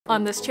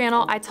On this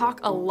channel, I talk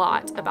a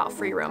lot about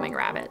free-roaming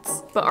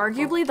rabbits, but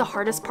arguably the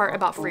hardest part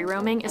about free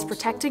roaming is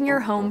protecting your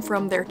home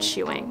from their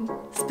chewing,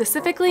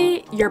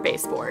 specifically your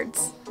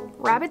baseboards.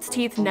 Rabbits'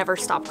 teeth never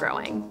stop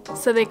growing,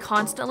 so they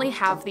constantly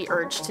have the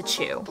urge to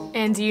chew.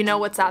 And do you know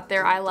what's at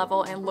their eye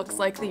level and looks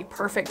like the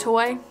perfect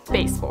toy?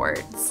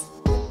 Baseboards.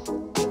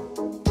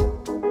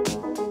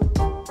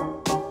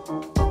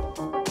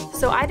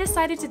 So I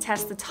decided to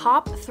test the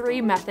top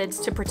 3 methods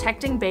to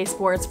protecting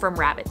baseboards from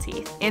rabbit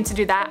teeth. And to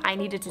do that, I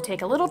needed to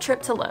take a little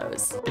trip to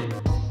Lowe's.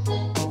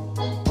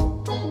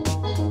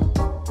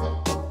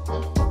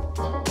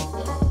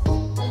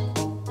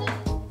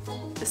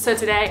 So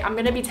today I'm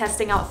going to be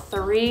testing out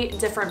 3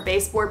 different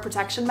baseboard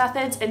protection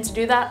methods, and to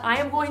do that I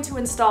am going to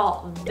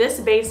install this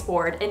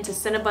baseboard into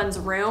Cinnabun's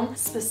room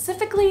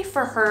specifically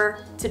for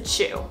her to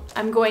chew.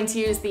 I'm going to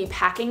use the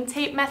packing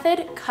tape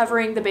method,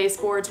 covering the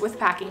baseboards with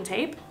packing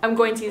tape. I'm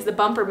going to use the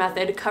bumper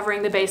method,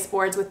 covering the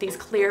baseboards with these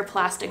clear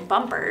plastic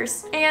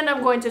bumpers. And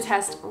I'm going to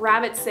test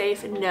Rabbit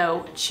Safe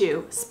No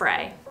Chew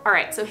Spray.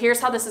 Alright, so here's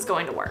how this is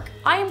going to work.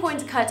 I am going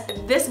to cut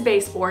this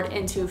baseboard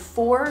into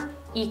 4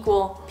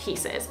 equal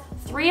pieces.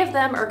 3 of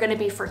them are going to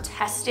be for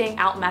testing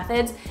out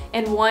methods,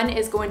 and 1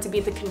 is going to be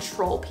the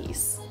control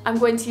piece. I'm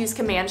going to use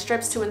command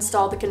strips to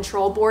install the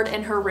control board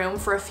in her room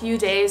for a few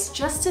days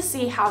just to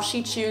see how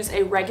she chews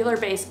a regular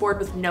baseboard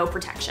with no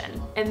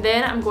protection. And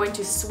then I'm going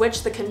to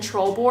switch the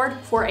control board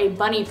for a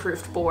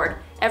bunny-proofed board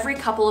every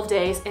couple of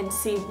days and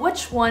see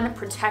which one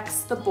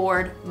protects the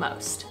board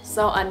most.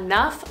 So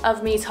enough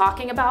of me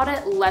talking about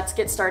it, let's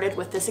get started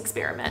with this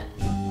experiment.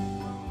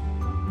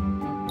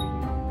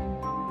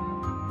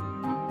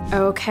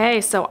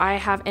 Okay, so I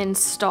have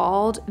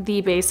installed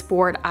the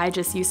baseboard. I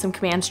just used some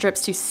command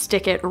strips to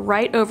stick it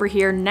right over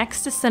here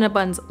next to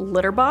Cinnabun's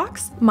litter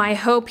box. My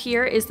hope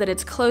here is that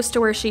it's close to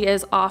where she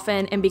is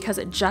often, and because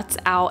it juts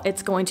out,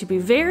 it's going to be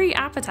very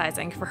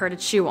appetizing for her to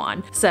chew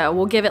on. So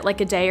we'll give it like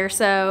a day or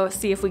so,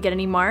 see if we get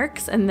any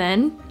marks, and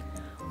then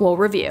we'll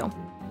review.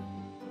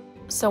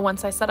 So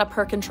once I set up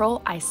her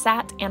control, I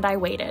sat and I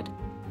waited.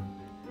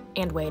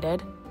 And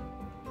waited.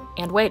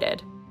 And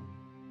waited.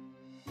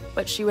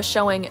 But she was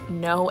showing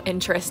no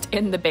interest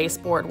in the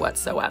baseboard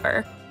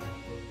whatsoever.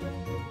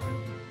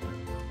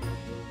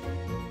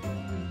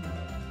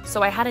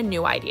 So I had a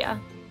new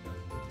idea.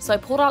 So I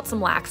pulled out some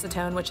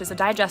Laxatone, which is a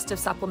digestive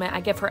supplement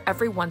I give her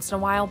every once in a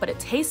while, but it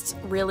tastes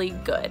really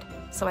good.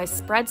 So I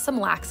spread some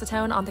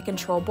Laxatone on the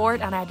control board,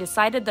 and I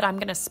decided that I'm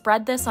gonna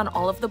spread this on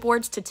all of the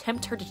boards to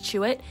tempt her to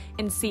chew it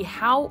and see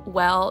how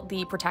well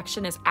the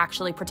protection is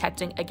actually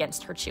protecting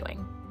against her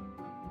chewing.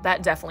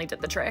 That definitely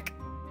did the trick.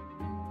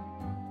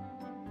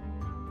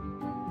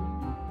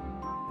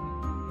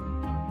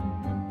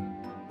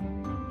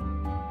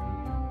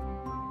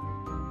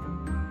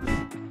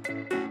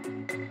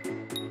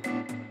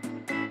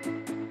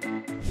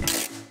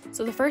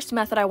 So the first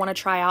method I want to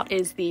try out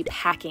is the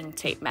packing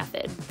tape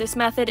method. This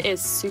method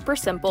is super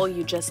simple.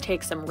 You just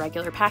take some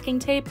regular packing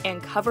tape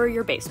and cover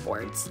your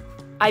baseboards.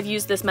 I've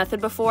used this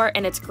method before,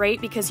 and it's great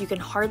because you can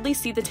hardly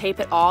see the tape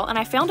at all, and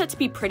I found it to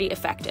be pretty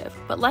effective.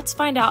 But let's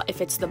find out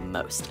if it's the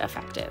most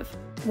effective.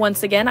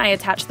 Once again, I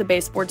attached the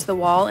baseboard to the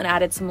wall and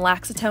added some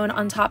Laxatone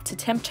on top to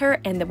tempt her,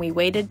 and then we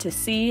waited to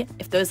see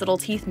if those little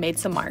teeth made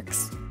some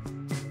marks.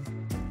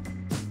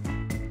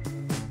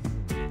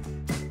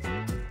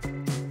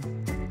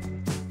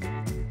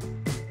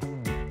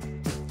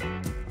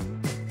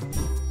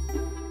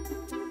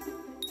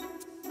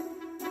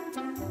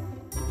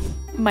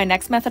 My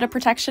next method of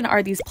protection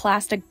are these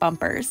plastic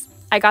bumpers.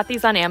 I got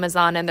these on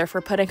Amazon, and they're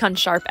for putting on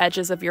sharp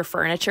edges of your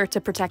furniture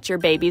to protect your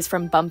babies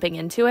from bumping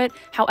into it.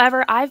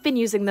 However, I've been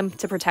using them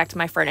to protect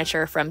my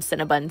furniture from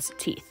Cinnabun's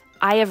teeth.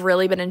 I have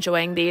really been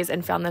enjoying these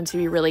and found them to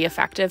be really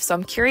effective, so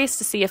I'm curious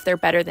to see if they're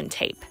better than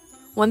tape.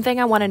 One thing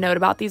I want to note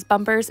about these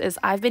bumpers is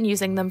I've been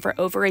using them for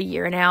over a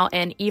year now,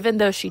 and even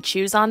though she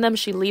chews on them,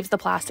 she leaves the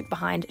plastic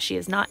behind. She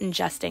is not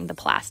ingesting the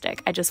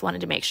plastic. I just wanted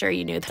to make sure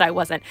you knew that I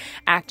wasn't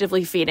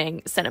actively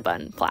feeding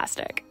Cinnabun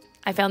plastic.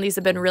 I found these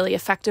have been really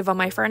effective on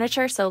my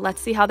furniture, so let's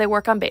see how they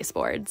work on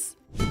baseboards.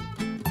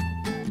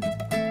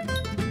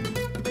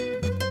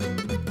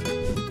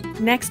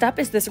 Next up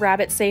is this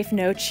Rabbit Safe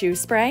No Chew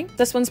Spray.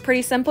 This one's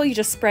pretty simple. You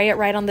just spray it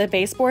right on the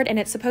baseboard, and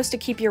it's supposed to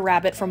keep your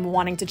rabbit from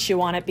wanting to chew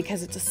on it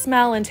because it's a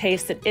smell and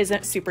taste that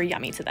isn't super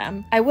yummy to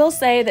them. I will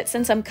say that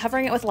since I'm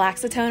covering it with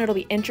Laxatone, it'll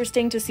be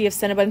interesting to see if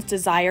Cinnabun's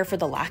desire for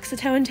the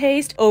Laxatone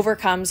taste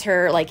overcomes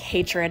her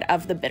hatred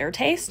of the bitter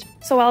taste.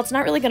 So while it's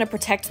not really going to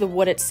protect the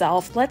wood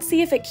itself, let's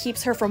see if it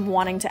keeps her from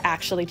wanting to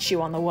actually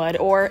chew on the wood,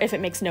 or if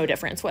it makes no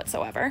difference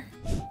whatsoever.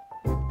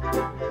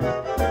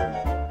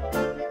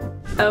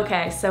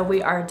 Okay, so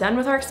we are done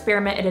with our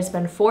experiment. It has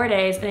been 4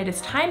 days and it is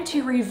time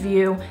to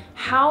review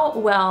how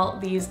well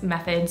these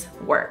methods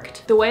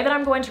worked. The way that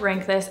I'm going to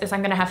rank this is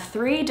I'm gonna have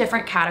 3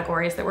 different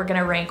categories that we're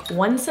gonna rank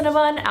 1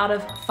 Cinnabun out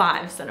of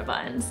 5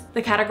 Cinnabuns.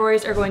 The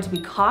categories are going to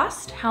be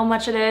cost, how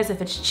much it is,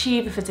 if it's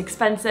cheap, if it's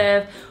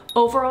expensive,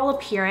 overall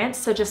appearance,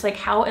 so just like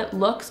how it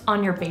looks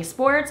on your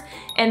baseboards,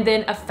 and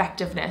then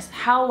effectiveness,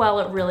 how well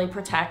it really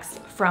protects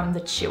from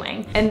the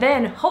chewing. And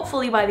then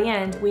hopefully by the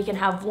end, we can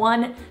have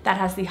one that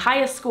has the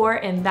highest score,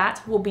 and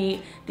that will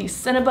be the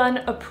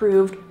Cinnabun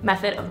approved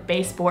method of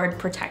baseboard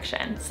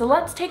protection. So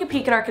let's take a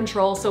peek at our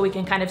control so we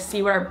can kind of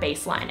see what our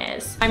baseline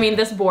is. I mean,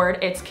 this board,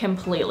 it's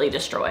completely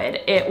destroyed.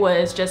 It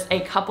was just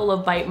a couple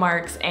of bite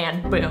marks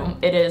and boom,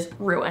 it is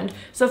ruined.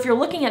 So if you're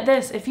looking at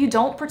this, if you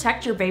don't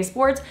protect your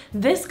baseboards,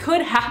 this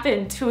could happen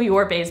to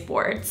your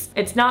baseboards.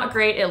 It's not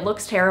great, it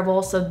looks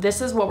terrible, so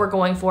this is what we're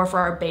going for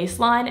our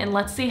baseline, and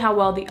let's see how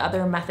well the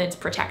other methods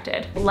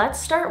protected. Let's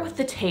start with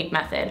the tape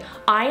method.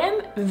 I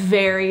am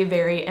very,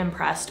 very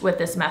impressed with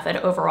this method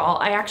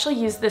overall. I actually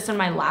used this in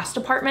my last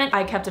apartment.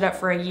 I kept it up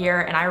for a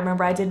year, and I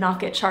remember I did not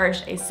get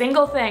charged a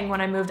single thing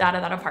when I moved out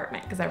of that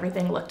apartment because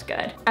everything looked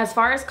good. As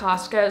far as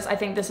cost goes, I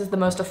think this is the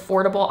most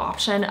affordable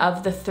option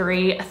of the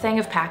 3. A thing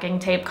of packing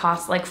tape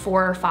costs like $4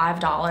 or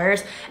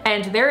 $5,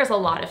 and there is a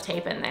lot of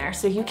tape in there,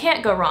 so you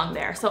can't go wrong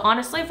there. So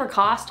honestly, for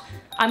cost,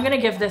 I'm gonna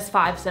give this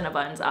 5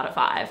 Cinnabuns out of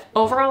 5.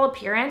 Overall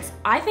appearance,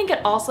 I think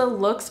it also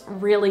looks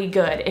really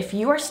good. If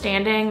you are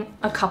standing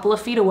a couple of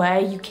feet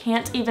away, you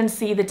can't even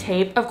see the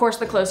tape. Of course,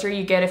 the closer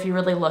you get, if you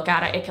really look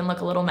at it, it can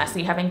look a little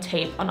messy having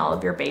tape on all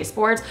of your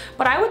baseboards.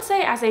 But I would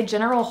say as a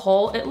general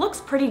whole, it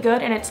looks pretty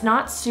good and it's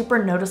not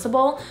super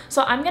noticeable.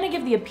 So I'm gonna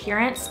give the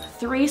appearance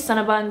 3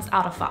 Cinnabuns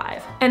out of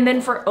 5. And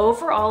then for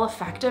overall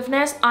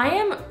effectiveness, I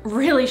am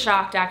really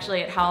shocked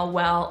actually at how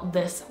well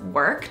this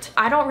worked.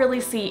 I don't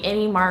really see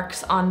any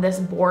marks on this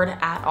board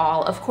at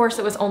all. Of course,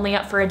 it was only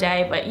up for a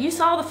day, but you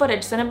saw the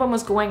footage. Cinnabun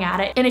was going at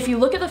it. And if you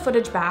look at the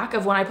footage back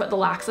of when I put the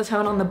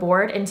Laxatone on the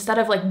board, instead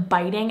of like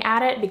biting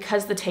at it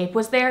because the tape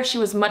was there, she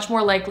was much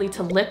more likely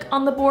to lick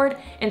on the board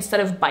instead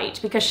of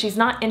bite because she's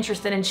not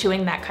interested in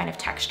chewing that kind of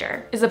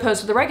texture. As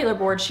opposed to the regular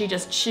board, she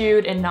just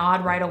chewed and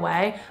gnawed right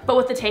away. But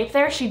with the tape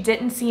there, she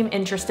didn't seem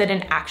interested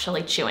in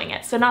actually chewing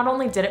it. So not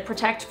only did it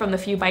protect from the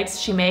few bites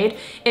she made,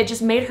 it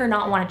just made her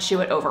not want to chew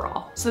it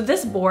overall. So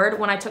this board,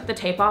 when I took the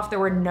tape off, there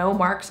were no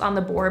marks on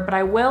the board, but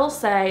I will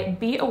say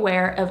be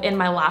aware of in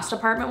my last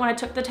apartment when I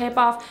took the tape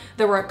off,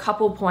 there were a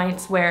couple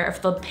points where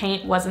if the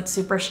paint wasn't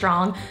super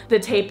strong, the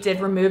tape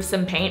did remove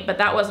some paint, but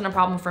that wasn't a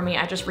problem for me.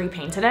 I just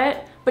repainted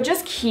it. But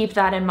just keep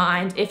that in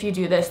mind if you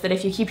do this, that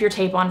if you keep your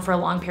tape on for a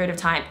long period of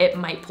time, it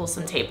might pull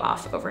some tape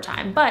off over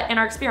time. But in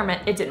our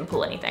experiment, it didn't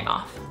pull anything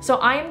off. So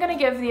I am gonna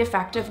give the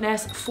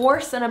effectiveness 4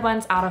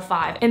 Cinnabuns out of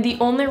 5. And the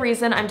only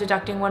reason I'm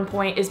deducting 1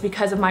 point is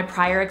because of my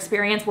prior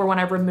experience where when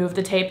I removed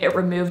the tape, it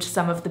removed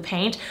some of the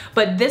paint.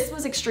 But this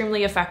was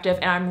extremely effective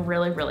and I'm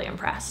really, really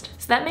impressed.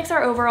 So that makes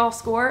our overall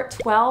score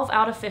 12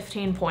 out of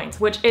 15 points,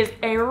 which is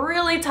a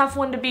really tough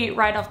one to beat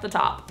right off the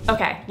top.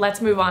 Okay, let's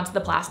move on to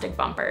the plastic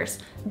bumpers.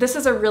 This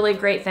is a really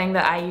great thing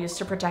that I use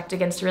to protect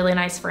against really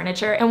nice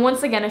furniture. And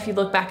once again, if you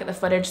look back at the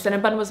footage,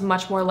 Cinnabun was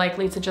much more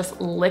likely to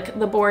just lick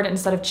the board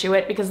instead of chew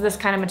it because this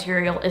kind of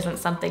material isn't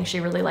something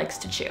she really likes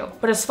to chew.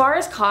 But as far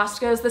as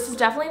cost goes, this is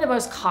definitely the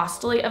most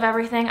costly of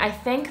everything. I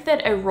think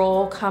that a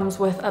roll comes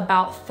with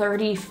about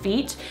 30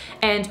 feet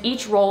and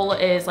each roll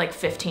is like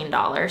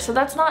 $15. So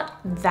that's not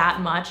that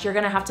much. You're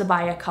gonna have to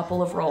buy a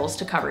couple of rolls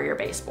to cover your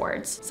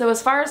baseboards. So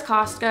as far as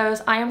cost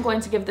goes, I am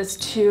going to give this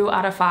 2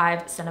 out of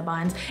 5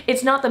 Cinnabuns.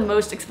 It's not the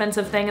most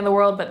expensive thing in the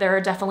world, but there are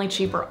definitely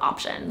cheaper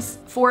options.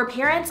 For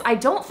appearance, I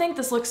don't think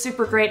this looks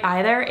super great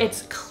either.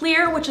 It's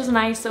clear, which is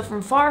nice, so from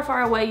far,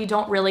 far away, you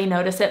don't really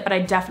notice it, but I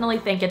definitely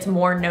think it's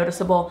more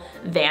noticeable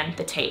than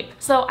the tape.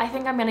 So I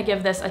think I'm gonna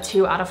give this a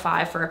 2 out of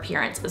 5 for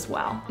appearance as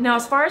well. Now,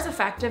 as far as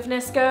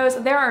effectiveness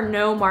goes, there are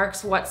no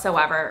marks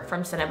whatsoever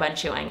from Cinnabun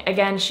chewing.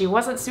 Again, she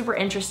wasn't super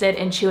interested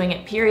in chewing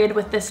it, period,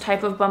 with this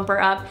type of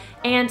bumper up,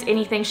 and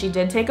anything she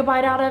did take a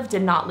bite out of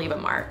did not leave a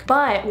mark.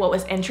 But what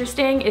was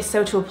interesting is,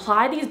 so to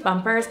apply these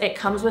bumpers, it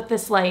comes with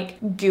this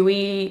like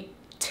gooey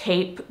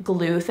tape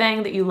glue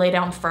thing that you lay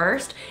down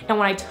first. And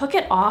when I took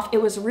it off, it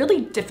was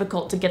really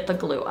difficult to get the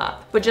glue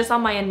up. But just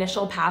on my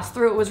initial pass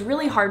through, it was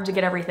really hard to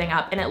get everything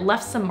up and it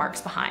left some marks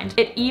behind.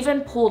 It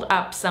even pulled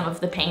up some of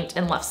the paint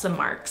and left some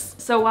marks.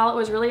 So while it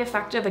was really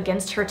effective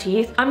against her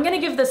teeth, I'm gonna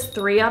give this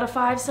 3 out of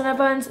 5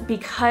 Cinnabuns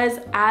because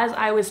as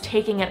I was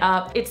taking it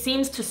up, it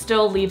seems to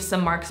still leave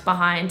some marks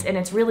behind and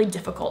it's really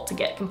difficult to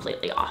get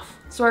completely off.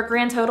 So our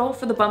grand total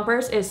for the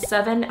bumpers is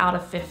 7 out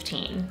of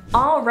 15.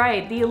 All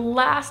right, the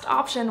last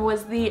option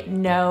was the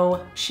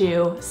no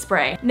chew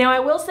spray. Now I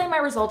will say my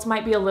results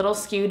might be a little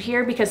skewed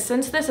here because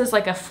since this is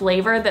like a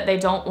flavor that they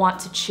don't want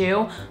to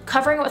chew,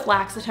 covering it with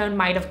Laxatone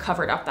might have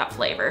covered up that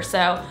flavor.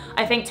 So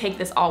I think take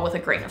this all with a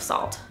grain of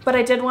salt. But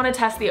I did want to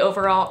test the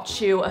overall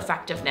chew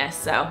effectiveness,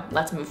 so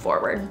let's move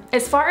forward.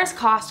 As far as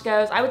cost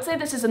goes, I would say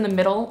this is in the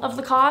middle of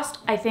the cost.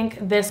 I think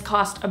this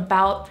cost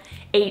about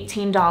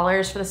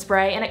 $18 for the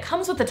spray, and it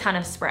comes with a ton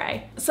of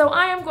spray. So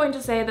I am going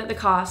to say that the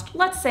cost,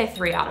 let's say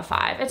 3 out of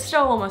 5. It's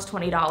still almost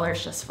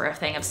 $20 just for a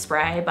thing of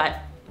spray, but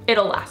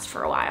it'll last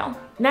for a while.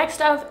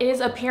 Next up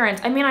is appearance.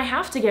 I mean, I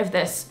have to give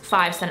this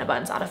 5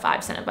 Cinnabuns out of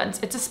 5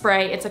 Cinnabuns. It's a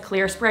spray, it's a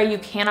clear spray, you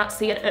cannot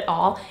see it at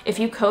all. If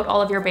you coat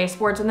all of your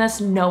baseboards in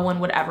this, no one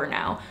would ever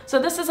know. So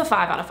this is a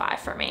 5 out of 5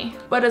 for me.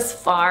 But as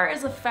far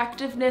as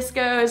effectiveness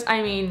goes,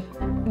 I mean,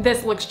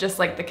 this looks just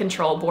like the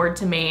control board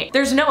to me.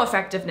 There's no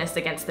effectiveness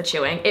against the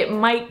chewing. It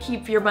might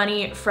keep your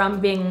bunny from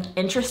being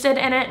interested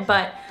in it,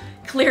 but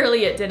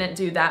clearly it didn't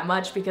do that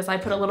much because I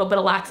put a little bit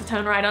of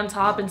Laxatone right on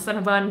top and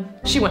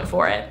Cinnabun, she went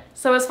for it.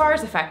 So as far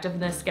as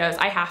effectiveness goes,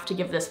 I have to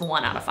give this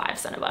 1 out of 5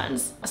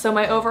 Cinnabuns. So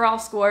my overall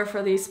score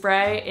for the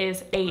spray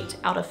is 8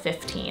 out of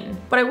 15.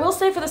 But I will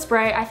say for the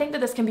spray, I think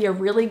that this can be a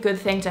really good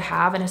thing to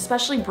have and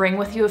especially bring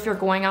with you if you're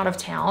going out of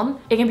town.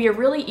 It can be a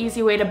really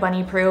easy way to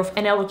bunny proof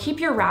and it will keep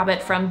your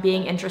rabbit from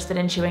being interested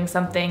in chewing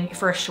something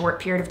for a short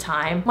period of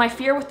time. My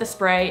fear with the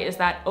spray is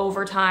that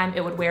over time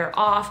it would wear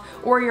off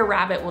or your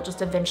rabbit will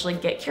just eventually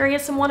get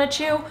curious and want to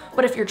chew.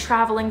 But if you're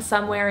traveling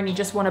somewhere and you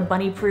just want to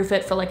bunny proof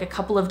it for like a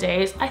couple of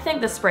days, I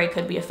think the spray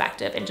could be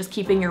effective in just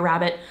keeping your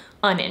rabbit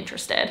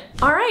uninterested.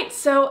 All right,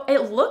 so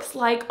it looks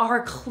like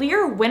our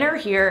clear winner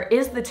here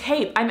is the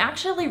tape. I'm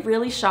actually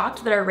really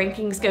shocked that our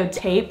rankings go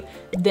tape,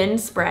 then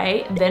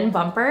spray, then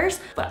bumpers,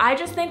 but I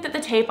just think that the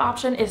tape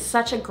option is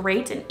such a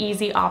great and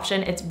easy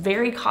option. It's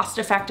very cost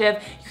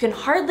effective. You can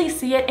hardly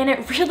see it and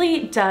it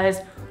really does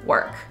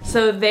work.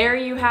 So there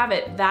you have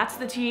it. That's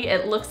the tea.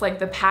 It looks like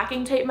the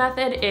packing tape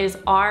method is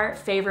our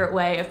favorite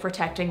way of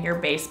protecting your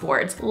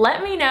baseboards.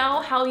 Let me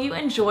know how you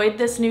enjoyed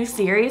this new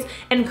series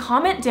and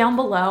comment down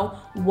below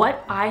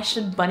what I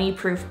should bunny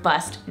proof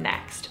bust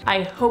next.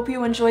 I hope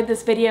you enjoyed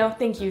this video.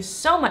 Thank you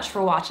so much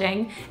for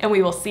watching and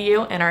we will see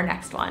you in our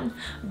next one.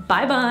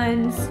 Bye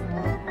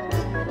Buns!